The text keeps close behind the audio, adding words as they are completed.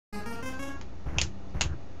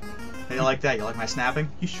Hey, you like that? You like my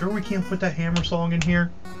snapping? You sure we can't put that hammer song in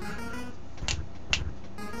here?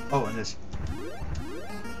 Oh, and this.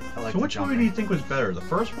 I like So the which movie jumping. do you think was better, the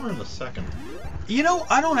first one or the second? You know,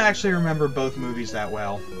 I don't actually remember both movies that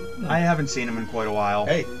well. I haven't seen them in quite a while.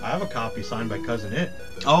 Hey, I have a copy signed by Cousin It.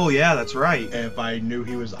 Oh, yeah, that's right. And if I knew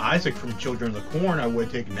he was Isaac from Children of the Corn, I would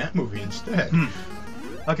have taken that movie instead.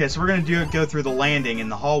 Okay, so we're going to go through the landing in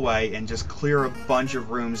the hallway and just clear a bunch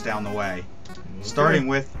of rooms down the way. Okay. Starting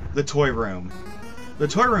with the toy room. The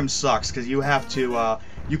toy room sucks because you have to,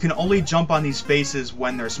 you can only jump on these faces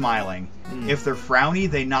when they're smiling. If they're frowny,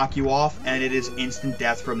 they knock you off, and it is instant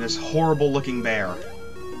death from this horrible looking bear.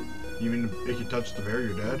 You mean if you touch the bear,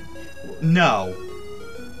 you're dead? No.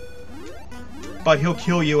 But he'll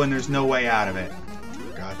kill you and there's no way out of it.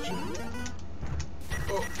 Gotcha.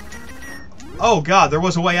 Oh god, there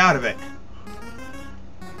was a way out of it.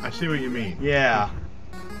 I see what you mean. Yeah.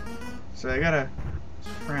 So I gotta... It's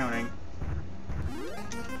frowning.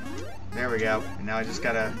 There we go. And now I just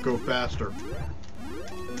gotta... Go faster.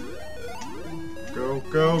 Go,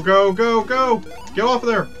 go, go, go, go! Get off of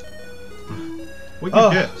there! What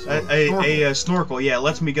you get? A snorkel. Yeah, it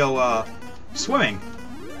lets me go swimming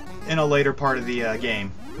in a later part of the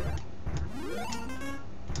game.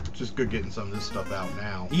 Just good getting some of this stuff out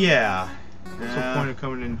now. Yeah. What's the point of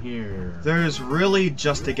coming in here? There's really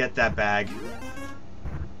just to get that bag.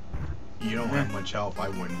 You don't have much help, I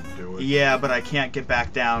wouldn't do it. Yeah, but I can't get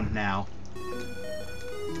back down now.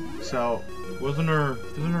 So... Isn't there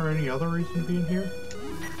any other reason being here?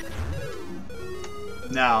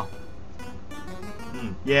 No.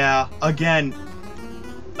 Yeah, again,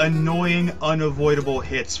 annoying, unavoidable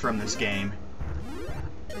hits from this game.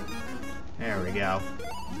 There we go.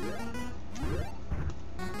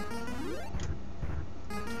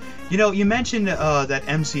 You know, you mentioned that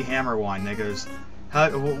MC Hammer one that goes,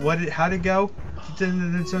 how'd it go? The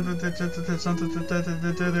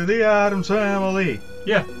Addams Family.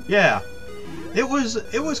 Yeah. Yeah. It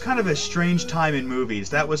was kind of a strange time in movies.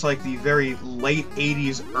 That was like the very late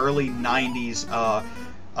 80s, early 90s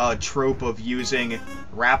trope of using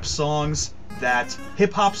rap songs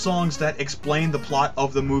hip-hop songs that explain the plot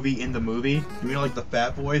of the movie in the movie. You mean like the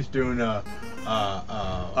Fat Boys doing the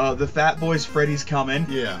Fat Boys, Freddy's Comin'.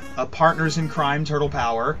 Yeah. Partners in Crime, Turtle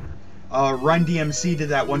Power. Run DMC did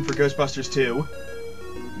that one for Ghostbusters 2.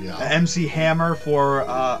 Yeah. MC Hammer for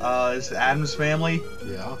is the Addams Family.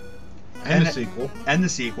 Yeah. And the sequel. And the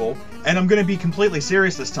sequel. And I'm going to be completely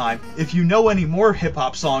serious this time. If you know any more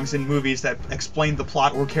hip-hop songs in movies that explain the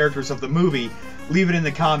plot or characters of the movie, leave it in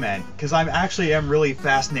the comment. Because I am really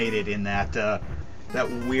fascinated in that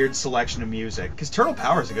weird selection of music. Because Turtle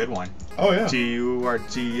Power is a good one. Oh, yeah.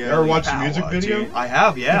 T-U-R-T-L-E Ever watched the music video? I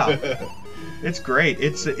have, yeah. It's great.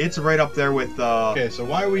 It's right up there with... Okay, so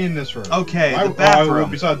why are we in this room? Okay, the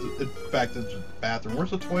bathroom. Besides the fact that it's a bathroom,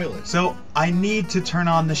 where's the toilet? So, I need to turn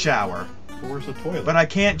on the shower. But where's the toilet? But I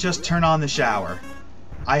can't just turn on the shower.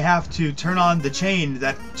 I have to turn on the chain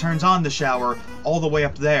that turns on the shower all the way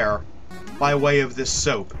up there by way of this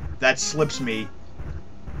soap that slips me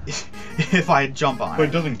if I jump on it. But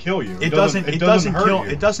it doesn't kill you. It doesn't hurt kill.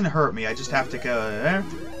 you. It doesn't hurt me. I just have to go there,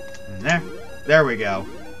 and there. There we go.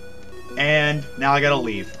 And now I gotta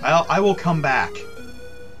leave. I will come back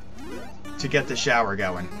to get the shower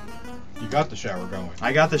going. You got the shower going.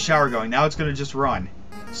 I got the shower going. Now it's gonna just run.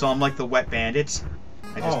 So I'm like the wet bandits.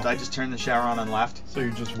 I just turned the shower on and left. So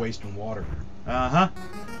you're just wasting water. Uh-huh.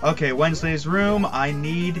 Okay, Wednesday's room. I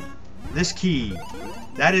need this key.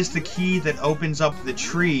 That is the key that opens up the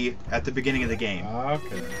tree at the beginning of the game.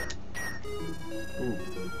 Okay. Ooh.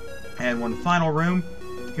 And one final room.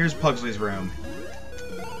 Here's Pugsley's room.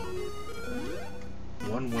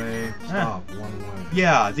 One way, stop, one way.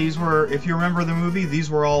 Yeah, these were, if you remember the movie, these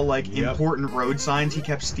were all like Yep. important road signs he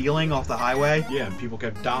kept stealing off the highway. Yeah, and people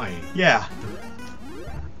kept dying. Yeah.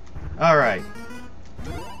 Alright.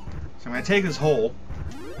 So I'm gonna take this hole.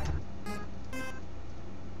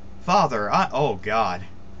 Father, oh god.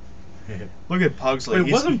 Look at Pugsley.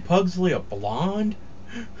 Wait, wasn't Pugsley a blonde?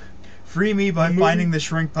 Free me by finding the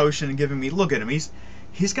shrink potion and giving me, look at him,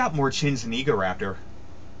 he's got more chins than Egoraptor.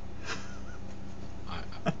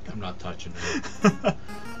 I'm not touching it.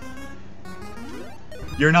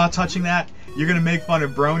 You're not touching that? You're gonna make fun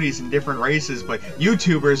of bronies in different races, but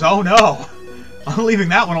YouTubers, oh no! I'm leaving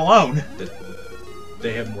that one alone.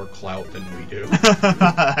 They have more clout than we do.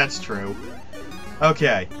 That's true.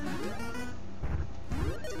 Okay.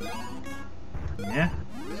 Yeah.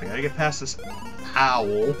 So I gotta get past this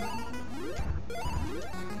owl.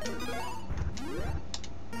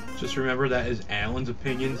 Just remember that is Alan's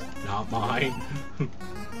opinions, not mine.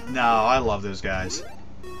 No, I love those guys.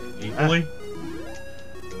 Equally?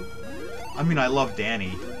 I mean, I love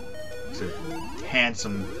Danny. He's a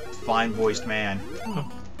handsome, fine-voiced man.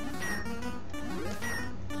 Oh.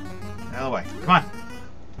 Out of the way. Come on.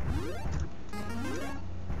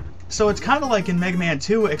 So it's kind of like in Mega Man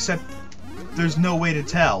 2, except there's no way to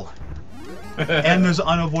tell. And there's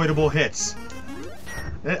unavoidable hits.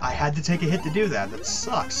 I had to take a hit to do that. That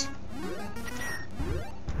sucks.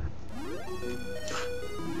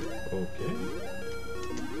 Okay.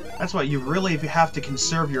 That's why you really have to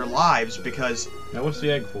conserve your lives, because Now what's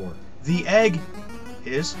the egg for? the egg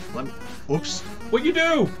is... Oops. What you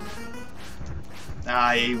do?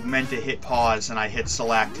 I meant to hit pause and I hit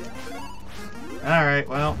select. Alright,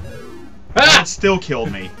 well... Ah! That still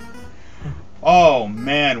killed me. Oh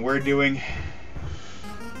man, we're doing...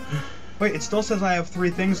 Wait, it still says I have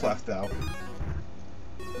 3 things left, though.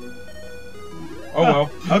 Oh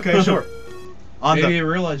well. Okay, sure. Maybe I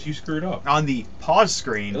realized you screwed up. On the pause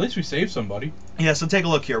screen... At least we saved somebody. Yeah, so take a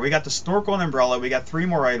look here. We got the snorkel and umbrella. We got 3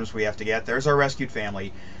 more items we have to get. There's our rescued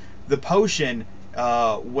family. The potion,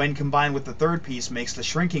 when combined with the 3rd piece, makes the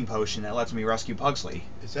shrinking potion that lets me rescue Pugsley.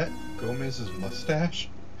 Is that Gomez's mustache?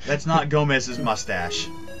 That's not Gomez's mustache.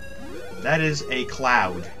 That is a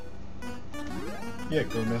cloud. Yeah,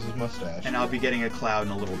 Gomez's mustache. And I'll be getting a cloud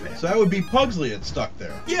in a little bit. So that would be Pugsley that's stuck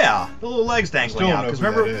there. Yeah, the little legs dangling Still out. don't know Because who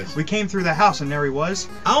remember, that is. we came through the house and there he was.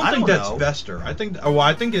 I don't think that's know. Fester. I think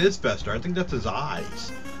it is Fester. I think that's his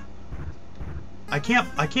eyes. I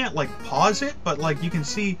can't like pause it, but like you can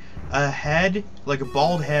see a head, like a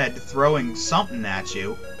bald head, throwing something at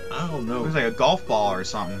you. I don't know. It was like a golf ball or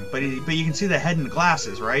something. But you can see the head and the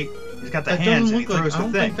glasses, right? He's got the That hands doesn't and he look like. throws I the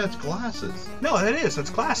don't thing. think that's glasses. No, that is. That's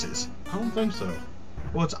glasses. I don't think so.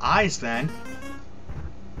 Well, it's eyes then.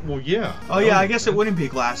 Well, yeah. Oh yeah, I guess it wouldn't be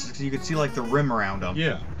glasses because you could see like the rim around them.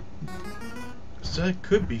 Yeah. So it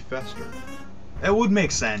could be Fester. That would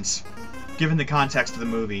make sense, given the context of the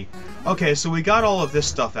movie. Okay, so we got all of this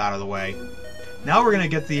stuff out of the way. Now we're gonna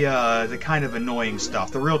get the kind of annoying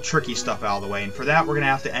stuff, the real tricky stuff out of the way, and for that we're gonna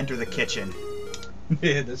have to enter the kitchen.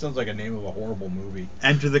 Yeah, that sounds like a name of a horrible movie.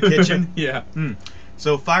 Enter the kitchen? Yeah.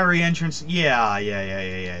 So fiery entrance, yeah.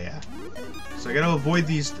 So I gotta avoid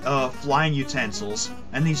these flying utensils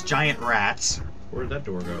and these giant rats. Where'd that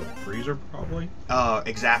door go? Freezer, probably?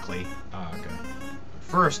 Exactly. Ah, okay.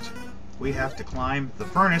 First, we have to climb the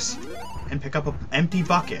furnace and pick up an empty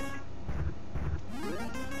bucket.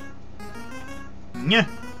 Yeah.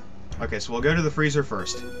 Okay, so we'll go to the freezer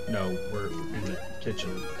first. No, we're in the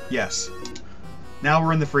kitchen. Yes. Now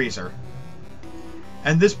we're in the freezer.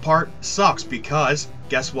 And this part sucks because,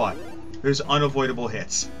 guess what? There's unavoidable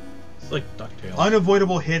hits. It's like DuckTales.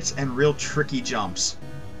 Unavoidable hits and real tricky jumps.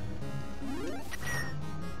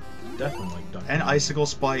 Definitely like DuckTales. And icicle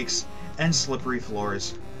spikes and slippery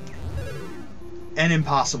floors. And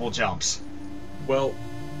impossible jumps. Well,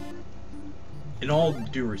 in all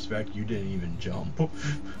due respect, you didn't even jump.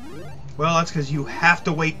 Well, that's because you have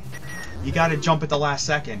to wait. You gotta jump at the last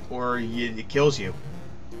second, or it kills you.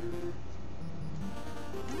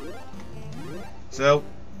 So,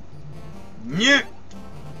 yeah.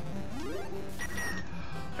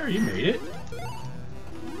 There, you made it.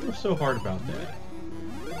 What's so hard about that?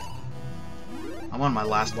 I'm on my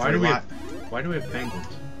last Why do we have penguins?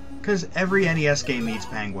 Because every NES game needs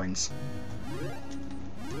penguins.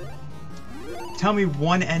 Tell me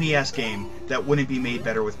one NES game that wouldn't be made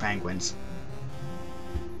better with penguins.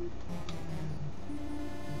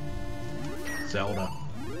 Zelda.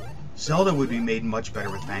 Zelda would be made much better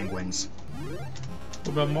with penguins. What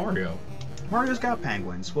about Mario? Mario's got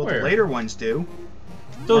penguins. Well, Where? the later ones do.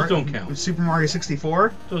 Those don't count. Super Mario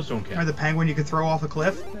 64? Those don't Or count. the penguin you could throw off a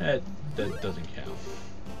cliff? That doesn't count.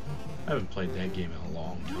 I haven't played that game in a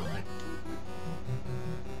long time.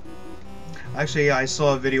 Actually, I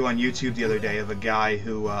saw a video on YouTube the other day of a guy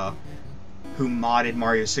who modded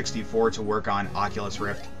Mario 64 to work on Oculus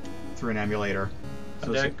Rift through an emulator.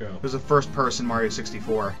 How'd that go? It was a first-person Mario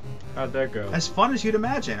 64. How'd that go? As fun as you'd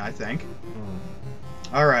imagine, I think. Hmm.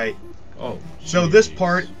 Alright, Oh, so this jeez.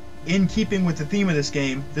 part, in keeping with the theme of this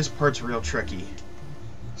game, this part's real tricky.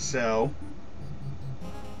 So...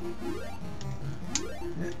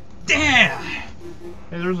 Damn! Hey,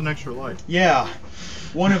 there's an extra life. Yeah,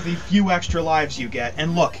 one of the few extra lives you get.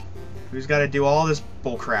 And look, who's got to do all this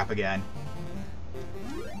bullcrap again?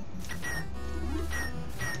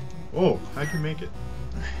 Oh, how'd you make it?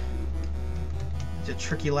 It's a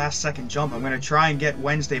tricky last-second jump. I'm going to try and get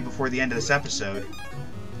Wednesday before the end of this episode.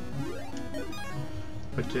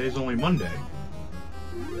 But today's only Monday.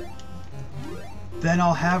 Then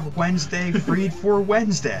I'll have Wednesday freed for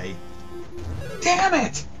Wednesday. Damn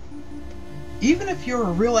it! Even if you're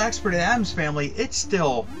a real expert at Addams Family, it's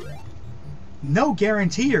still no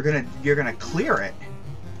guarantee you're gonna clear it.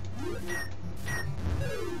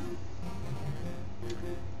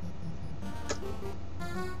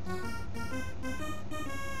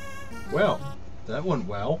 Well, that went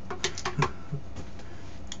well.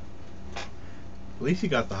 At least he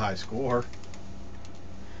got the high score.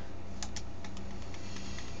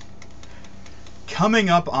 Coming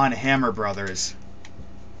up on Hammer Brothers.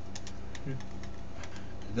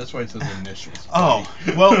 That's why it says initials. Oh,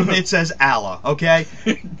 well, it says Allah, okay?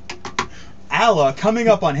 Allah, coming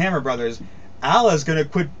up on Hammer Brothers, Allah's gonna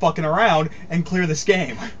quit fucking around and clear this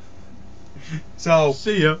game. So,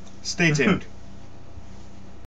 See ya. stay tuned.